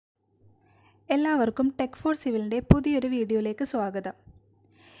എല്ലാവർക്കും tech four സിവിലിൻ്റെ പുതിയൊരു വീഡിയോയിലേക്ക് സ്വാഗതം.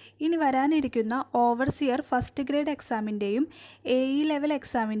 ഇനി വരാനിരിക്കുന്ന overseer first grade എക്സാമിൻ്റെയും AE level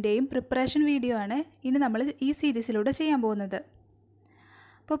എക്സാമിൻ്റെയും preparation video ആണ് ഇനി നമ്മൾ ഈ സീരീസിലൂടെ ചെയ്യാൻ പോകുന്നത്.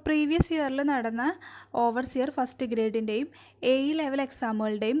 അപ്പോൾ പ്രീവിയസ് ഇയറിൽ നടന്ന overseer first ഗ്രേഡിൻ്റെയും AE level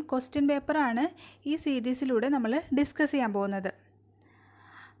എക്സാമുകളുടെയും question പേപ്പറാണ് ഈ സീരീസിലൂടെ നമ്മൾ ഡിസ്കസ് ചെയ്യാൻ പോകുന്നത്.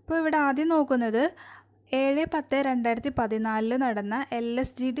 അപ്പോൾ ഇവിടെ ആദ്യം നോക്കുന്നത് 7/10/2014 നടന്ന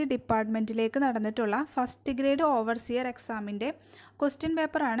LSGD ഡിപ്പാർട്ട്മെൻറ്റിലേക്ക് നടന്നിട്ടുള്ള ഫസ്റ്റ് ഗ്രേഡ് ഓവർസിയർ എക്സാമിൻ്റെ ക്വസ്റ്റ്യൻ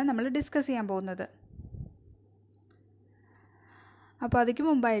പേപ്പറാണ് നമ്മൾ ഡിസ്കസ് ചെയ്യാൻ പോകുന്നത്. അപ്പോൾ അതിക്ക്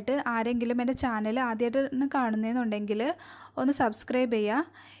മുമ്പായിട്ട് ആരെങ്കിലും എൻ്റെ ചാനൽ ആദ്യമായിട്ടാണ് കാണുന്നതെന്നുണ്ടെങ്കിൽ ഒന്ന് സബ്സ്ക്രൈബ്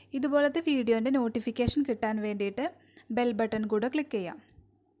ചെയ്യുക. ഇതുപോലത്തെ വീഡിയോൻ്റെ നോട്ടിഫിക്കേഷൻ കിട്ടാൻ വേണ്ടിയിട്ട് ബെൽ ബട്ടൺ കൂടെ ക്ലിക്ക് ചെയ്യാം.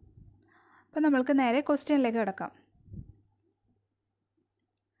 അപ്പോൾ നമ്മൾക്ക് നേരെ ക്വസ്റ്റ്യനിലേക്ക് കിടക്കാം.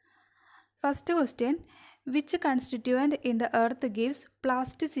 First question, which constituent in the earth gives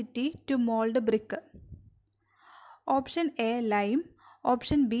plasticity to mold brick? Option A lime,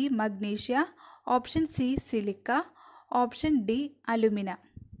 option B magnesia, option C silica, option D alumina.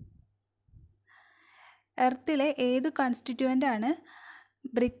 എർത്തിലെ ഏത് കൺസ്റ്റിറ്റ്യൂവൻ്റ് ആണ്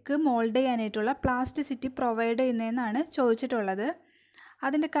ബ്രിക്ക് മോൾഡ് ചെയ്യാനായിട്ടുള്ള പ്ലാസ്റ്റിസിറ്റി പ്രൊവൈഡ് ചെയ്യുന്നതെന്നാണ് ചോദിച്ചിട്ടുള്ളത്.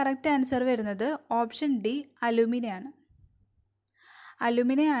 അതിൻ്റെ കറക്റ്റ് ആൻസർ വരുന്നത് option D അലുമിനയാണ്.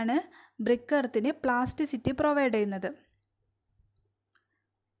 അലുമിനയാണ് brick എർത്തിന് plasticity provide ചെയ്യുന്നത്.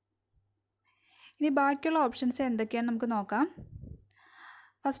 ഇനി ബാക്കിയുള്ള options എന്തൊക്കെയാണ് നമുക്ക് നോക്കാം.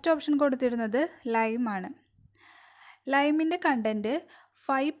 ഫസ്റ്റ് ഓപ്ഷൻ കൊടുത്തിരുന്നത് ലൈമാണ്. ലൈമിൻ്റെ കണ്ടൻറ്റ്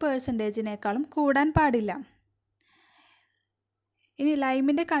 5%-നേക്കാളും കൂടാൻ പാടില്ല. ഇനി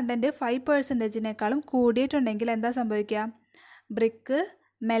ലൈമിൻ്റെ കണ്ടൻറ്റ് 5%-നേക്കാളും കൂടിയിട്ടുണ്ടെങ്കിൽ എന്താ സംഭവിക്കുക? ബ്രിക്ക്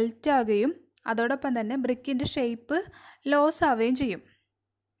മെൽറ്റ് ആവുകയും അതോടൊപ്പം തന്നെ ബ്രിക്കിൻ്റെ ഷേപ്പ് ലോസ് ആവുകയും ചെയ്യും.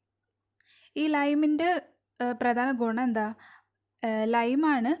 ഈ ലൈമിൻ്റെ പ്രധാന ഗുണം എന്താ?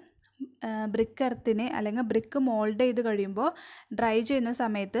 ലൈമാണ് ബ്രിക്ക് എർത്തിനെ അല്ലെങ്കിൽ ബ്രിക്ക് മോൾഡ് ചെയ്ത് കഴിയുമ്പോൾ ഡ്രൈ ചെയ്യുന്ന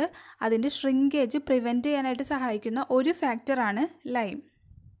സമയത്ത് അതിൻ്റെ ഷ്രിങ്കേജ് പ്രിവെൻറ്റ് ചെയ്യാനായിട്ട് സഹായിക്കുന്ന ഒരു ഫാക്ടറാണ് ലൈം.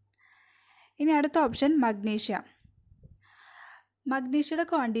 ഇനി അടുത്ത option magnesia. മഗ്നീഷ്യയുടെ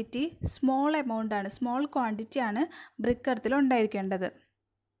quantity small ക്വാണ്ടിറ്റിയാണ് brick എർത്തിൽ ഉണ്ടായിരിക്കേണ്ടത്.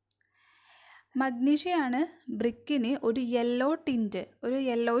 മഗ്നീഷ്യയാണ് ബ്രിക്കിന് ഒരു യെല്ലോ ടിൻറ്റ്, ഒരു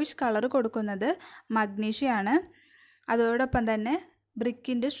യെല്ലോയിഷ് കളർ കൊടുക്കുന്നത് മഗ്നീഷ്യയാണ്. അതോടൊപ്പം തന്നെ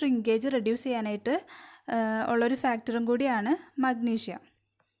ബ്രിക്കിൻ്റെ ഷ്രിങ്കേജ് റെഡ്യൂസ് ചെയ്യാനായിട്ട് ഉള്ളൊരു ഫാക്ടറും കൂടിയാണ് മഗ്നീഷ്യ.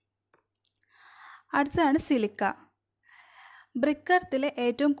 അടുത്തതാണ് സിലിക്ക. ബ്രിക്ക് എർത്തിൽ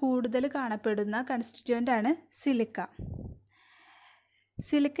ഏറ്റവും കൂടുതൽ കാണപ്പെടുന്ന കൺസ്റ്റിറ്റ്യൂവൻ്റാണ് സിലിക്ക.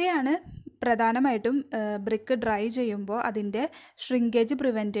 സിലിക്കയാണ് പ്രധാനമായിട്ടും ബ്രിക്ക് ഡ്രൈ ചെയ്യുമ്പോൾ അതിൻ്റെ ഷ്രിങ്കേജ്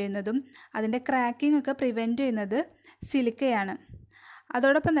പ്രിവെൻറ്റ് ചെയ്യുന്നതും അതിൻ്റെ ക്രാക്കിംഗ് ഒക്കെ പ്രിവെൻറ്റ് ചെയ്യുന്നത് സിലിക്കയാണ്.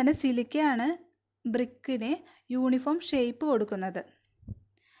 അതോടൊപ്പം തന്നെ സിലിക്കയാണ് ബ്രിക്കിന് യൂണിഫോം ഷേപ്പ് കൊടുക്കുന്നത്.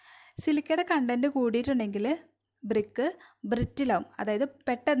 സിലിക്കയുടെ കണ്ടൻറ്റ് കൂടിയിട്ടുണ്ടെങ്കിൽ ബ്രിക്ക് ബ്രിറ്റിലാവും, അതായത്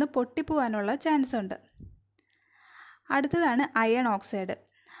പെട്ടെന്ന് പൊട്ടിപ്പോവാനുള്ള ചാൻസ് ഉണ്ട്. അടുത്തതാണ് അയൺ ഓക്സൈഡ്.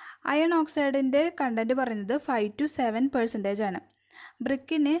 അയൺ ഓക്സൈഡിൻ്റെ കണ്ടൻറ്റ് പറയുന്നത് 5-7% ആണ്.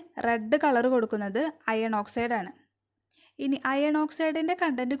 ബ്രിക്കിന് റെഡ് കളർ കൊടുക്കുന്നത് അയൺ ഓക്സൈഡാണ്. ഇനി അയൺ ഓക്സൈഡിൻ്റെ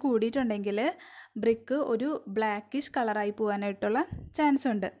കണ്ടൻറ്റ് കൂടിയിട്ടുണ്ടെങ്കിൽ ബ്രിക്ക് ഒരു ബ്ലാക്കിഷ് കളറായി പോകാനായിട്ടുള്ള ചാൻസ്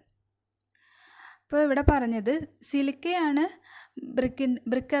ഉണ്ട്. അപ്പോൾ ഇവിടെ പറഞ്ഞത് സിലിക്കയാണ്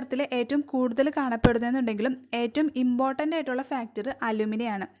ബ്രിക്ക് എർത്തിൽ ഏറ്റവും കൂടുതൽ കാണപ്പെടുന്നതെന്നുണ്ടെങ്കിലും ഏറ്റവും ഇമ്പോർട്ടൻ്റ് ആയിട്ടുള്ള ഫാക്ടർ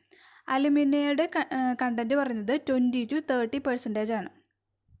അലുമിനയാണ്. അലുമിനയുടെ കണ്ടൻറ്റ് പറയുന്നത് 20-30% ആണ്.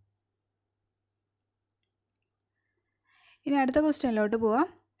 ഇനി അടുത്ത ക്വസ്റ്റ്യനിലോട്ട് പോവാം.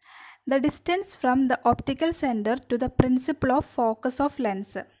 The distance from the optical centre to the principle of focus of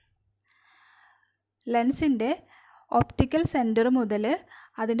lens. ലെൻസിൻ്റെ optical centre മുതൽ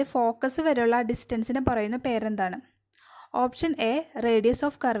അതിൻ്റെ ഫോക്കസ് വരെയുള്ള ഡിസ്റ്റൻസിന് പറയുന്ന പേരെന്താണ്? Option A radius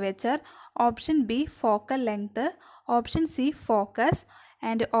of curvature, option B focal length, option C focus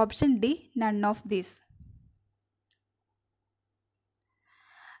and option D none of these.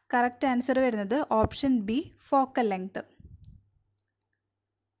 Correct answer വരുന്നത് option B focal length.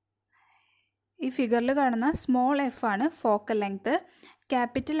 ഈ ഫിഗറിൽ കാണുന്ന small F ആണ് ഫോക്കൽ ലെങ്ത്,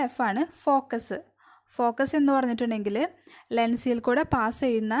 ക്യാപിറ്റൽ എഫ് ആണ് focus. Focus എന്ന് പറഞ്ഞിട്ടുണ്ടെങ്കിൽ ലെൻസിൽ കൂടെ pass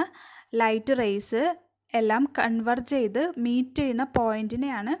ചെയ്യുന്ന ലൈറ്റ് റേസ് എല്ലാം കൺവെർജ് ചെയ്ത് മീറ്റ് ചെയ്യുന്ന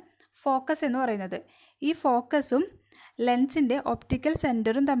പോയിൻറ്റിനെയാണ് ഫോക്കസ് എന്ന് പറയുന്നത്. ഈ ഫോക്കസും ലെൻസിൻ്റെ ഒപ്റ്റിക്കൽ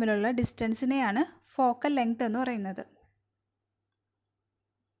സെൻറ്ററും തമ്മിലുള്ള ഡിസ്റ്റൻസിനെയാണ് ഫോക്കൽ ലെങ്ത് എന്ന് പറയുന്നത്.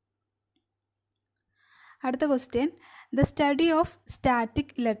 അടുത്ത question, the study of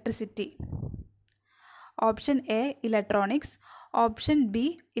static electricity. Option A electronics, option B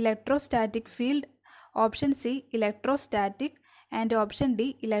electrostatic field, option C electrostatic and option D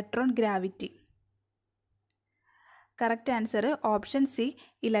electron gravity. Correct answer option C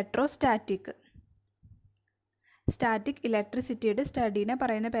electrostatic. Static ഇലക്ട്രിസിറ്റിയുടെ സ്റ്റഡീനെ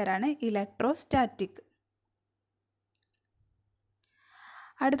പറയുന്ന പേരാണ് electrostatic.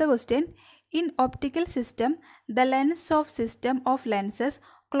 അടുത്ത question, in optical system the lens of system of lenses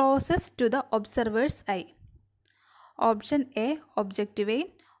closest to the observers I. Option A objective,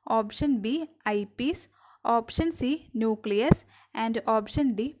 option B I Ps, option C nucleus and option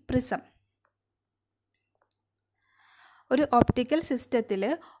D prism. ഒരു optical സിസ്റ്റത്തിൽ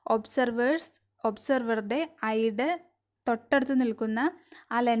ഒബ്സർവറുടെ ഐയുടെ തൊട്ടടുത്ത് നിൽക്കുന്ന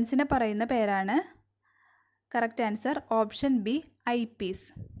ആ ലെൻസിനെ പറയുന്ന പേരാണ് correct answer option B I Ps.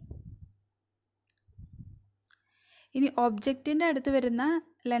 ഇനി ഒബ്ജക്റ്റിൻ്റെ അടുത്ത് വരുന്ന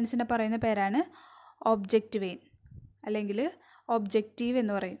ലെൻസിനെ പറയുന്ന പേരാണ് ഒബ്ജക്റ്റീവ് അല്ലെങ്കിൽ ഒബ്ജക്റ്റീവ്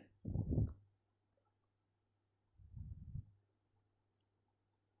എന്ന് പറയും.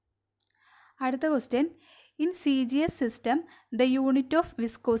 അടുത്ത question, in CGS system the unit of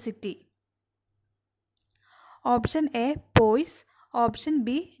viscosity. Option A പോയ്സ്, option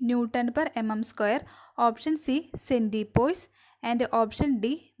B newton per mm², option C സെൻറ്റിപോയ്സ് and option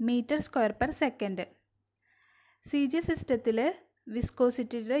D metre square per second. CGS സിസ്റ്റത്തിൽ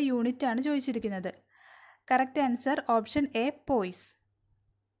വിസ്കോസിറ്റിയുടെ യൂണിറ്റ് ആണ് ചോദിച്ചിരിക്കുന്നത്. Correct answer option A പോയ്സ്.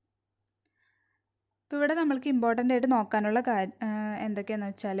 ഇപ്പോൾ ഇവിടെ നമ്മൾക്ക് important ആയിട്ട് നോക്കാനുള്ള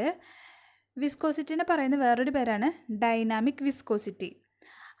എന്തൊക്കെയാണെന്ന് വെച്ചാൽ, വിസ്കോസിറ്റിനെ പറയുന്ന വേറൊരു പേരാണ് ഡൈനാമിക് വിസ്കോസിറ്റി.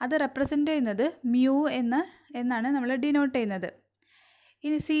 അത് റെപ്രസെൻ്റ് ചെയ്യുന്നത് മ്യൂ എന്നാണ് നമ്മൾ ഡിനോട്ട് ചെയ്യുന്നത്.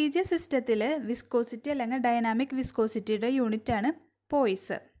 ഇനി CGS സിസ്റ്റത്തിൽ വിസ്കോസിറ്റി അല്ലെങ്കിൽ ഡൈനാമിക് വിസ്കോസിറ്റിയുടെ യൂണിറ്റാണ്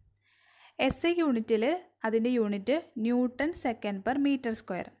പോയ്സ്. SI യൂണിറ്റിൽ അതിൻ്റെ unit newton second per metre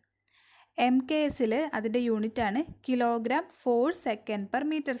square. MKSൽ അതിൻ്റെ യൂണിറ്റാണ് kilogram force second per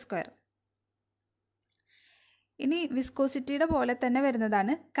metre square. ഇനി വിസ്കോസിറ്റിയുടെ പോലെ തന്നെ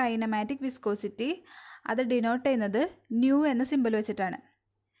വരുന്നതാണ് കൈനമാറ്റിക് വിസ്കോസിറ്റി. അത് ഡിനോട്ട് ചെയ്യുന്നത് ന്യൂ എന്ന സിമ്പൽ വെച്ചിട്ടാണ്.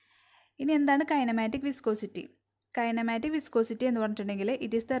 ഇനി എന്താണ് കൈനമാറ്റിക് വിസ്കോസിറ്റി? കൈനമാറ്റിക് വിസ്കോസിറ്റി എന്ന് പറഞ്ഞിട്ടുണ്ടെങ്കിൽ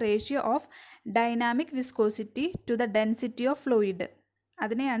it is the ratio of dynamic viscosity to the density of fluid.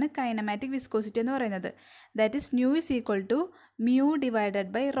 അതിനെയാണ് കൈനമാറ്റിക് വിസ്കോസിറ്റി എന്ന് പറയുന്നത്. That is new is equal to mu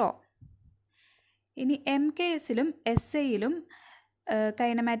divided by rho. ഇനി MKSലും SIയിലും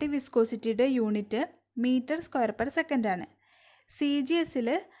kinematic വിസ്കോസിറ്റിയുടെ unit metre square per second ആണ്. CGSൽ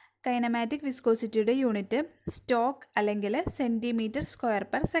kinematic വിസ്കോസിറ്റിയുടെ unit stock അല്ലെങ്കിൽ centimetre square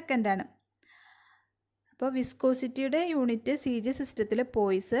per second ആണ്. അപ്പോൾ വിസ്കോസിറ്റിയുടെ unit CGS സിസ്റ്റത്തിൽ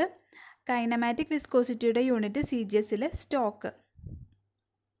പോയ്സ്, kinematic വിസ്കോസിറ്റിയുടെ unit CGSൽ stock.